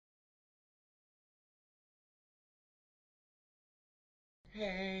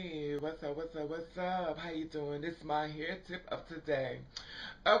Hey, what's up? How you doing? This is my hair tip of today.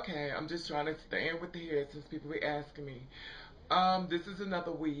 Okay, I'm just trying to stay in with the hair since people be asking me. This is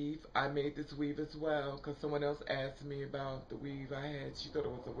another weave. I made this weave as well because someone else asked me about the weave I had. She thought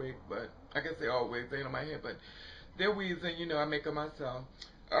it was a wig, but I guess they all wigs ain't on my head, but they're weaves and I make them myself.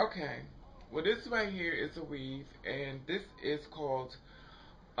 Okay, well this right here is a weave and this is called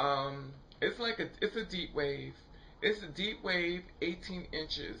um, it's a deep wave. It's a deep wave, 18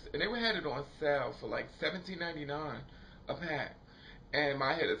 inches, and they had it on sale for like 17.99 a pack. And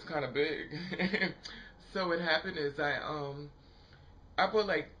my head is kind of big, so what happened is I bought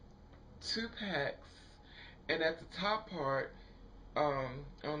like 2 packs, and at the top part, I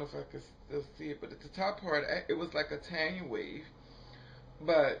don't know if I can still see it, but at the top part, it was like a tiny wave,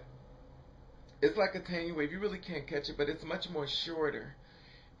 but it's like a tiny wave. You really can't catch it, but it's much more shorter.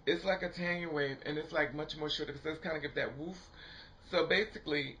 It's like a Tanya wave, and it's like much more shorter because it's kind of give that woof. So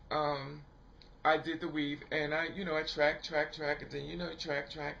basically, I did the weave, and I track, and then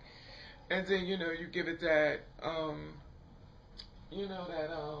track, and then you give it that,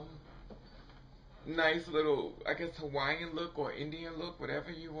 that nice little, I guess Hawaiian look or Indian look, whatever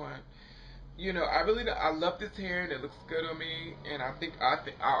you want. I love this hair, and it looks good on me, and I think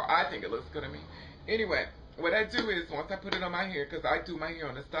it looks good on me. Anyway, what I do is once I put it on my hair, because I do my hair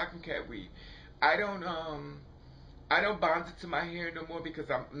on a stocking cap weave, I don't um I don't bond it to my hair no more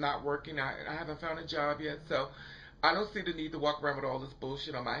because I'm not working. I haven't found a job yet, so I don't see the need to walk around with all this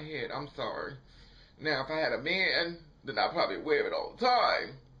bullshit on my head. I'm sorry. Now, if I had a man, then I'd probably wear it all the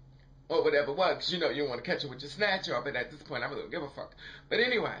time or whatever. Well, 'cause you want to catch it with your snatch off, but at this point, I really don't give a fuck. But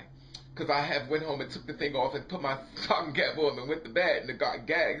anyway, because I have went home and took the thing off and put my stocking cap on and went to bed and it got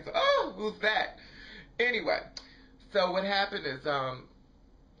gagged. Oh, who's that? Anyway, so what happened is I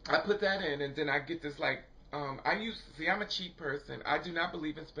put that in, and then I get this like I'm a cheap person. I do not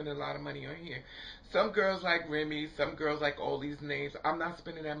believe in spending a lot of money on here. Some girls like Remy, some girls like all these names. I'm not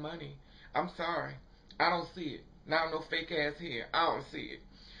spending that money. I'm sorry. I don't see it. Not no fake ass hair. I don't see it.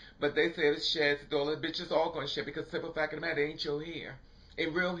 But they say it sheds, all the bitches all gonna shed because simple fact of the matter, it ain't your hair.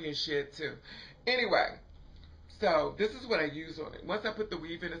 And real hair shed too. Anyway, so this is what I use on it. Once I put the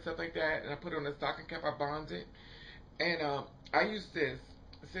weave in and stuff like that, and I put it on the stocking cap, I bond it. And I use this.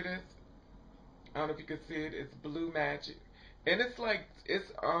 See this? I don't know if you can see it. It's Blue Magic, and it's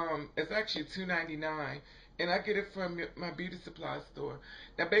actually $2.99, and I get it from my beauty supply store.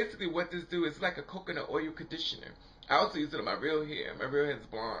 Now, basically, what this do is like a coconut oil conditioner. I also use it on my real hair. My real hair is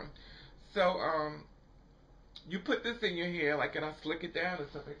blonde, so you put this in your hair, like, and I slick it down and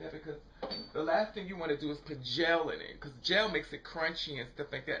stuff like that because the last thing you want to do is put gel in it because gel makes it crunchy and stuff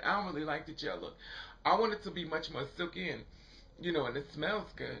like that. I don't really like the gel look. I want it to be much more silky and it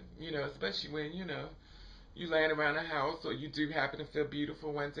smells good, especially when, you laying around the house or you do happen to feel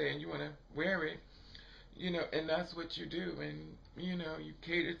beautiful one day and you want to wear it, and that's what you do. And, you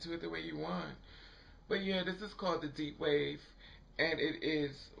cater to it the way you want. But yeah, this is called the Deep Wave, and it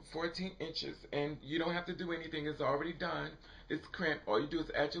is 14 inches, and you don't have to do anything. It's already done. It's crimped. All you do is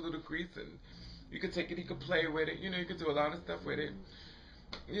add your little grease, and you can take it, you can play with it. You can do a lot of stuff with it.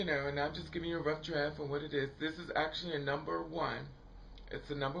 And I'm just giving you a rough draft on what it is. This is actually a number one. It's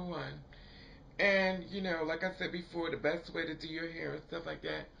a number one. And, like I said before, the best way to do your hair and stuff like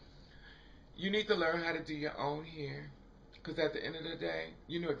that, you need to learn how to do your own hair. Because at the end of the day,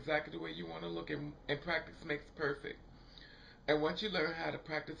 you know exactly the way you want to look, and practice makes perfect. And once you learn how to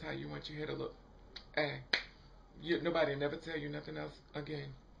practice how you want your hair to look, hey, nobody will never tell you nothing else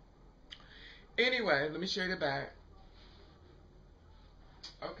again. Anyway, let me show you the back.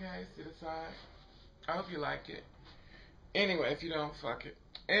 Okay, see the side? I hope you like it. Anyway, if you don't, fuck it.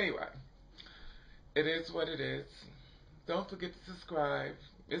 Anyway, it is what it is. Don't forget to subscribe.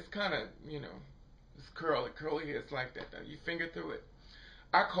 It's kind of, it's curly hair. It's like that though. You finger through it.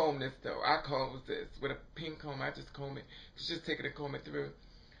 I comb this though. I comb this with a pink comb. I just comb it. Just take it and comb it through.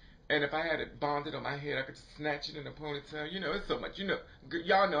 And if I had it bonded on my head, I could just snatch it in a ponytail. It's so much.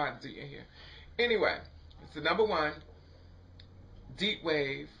 Y'all know how to do your hair. Anyway, it's the number one deep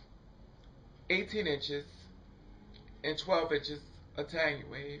wave, 18 inches and 12 inches Italian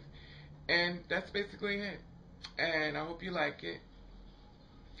wave. And that's basically it. And I hope you like it.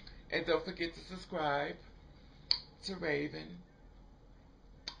 And don't forget to subscribe to Raven.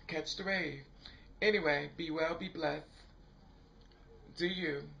 Catch the rave. Anyway, be well, be blessed. Do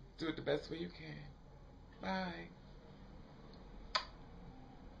you. Do it the best way you can. Bye.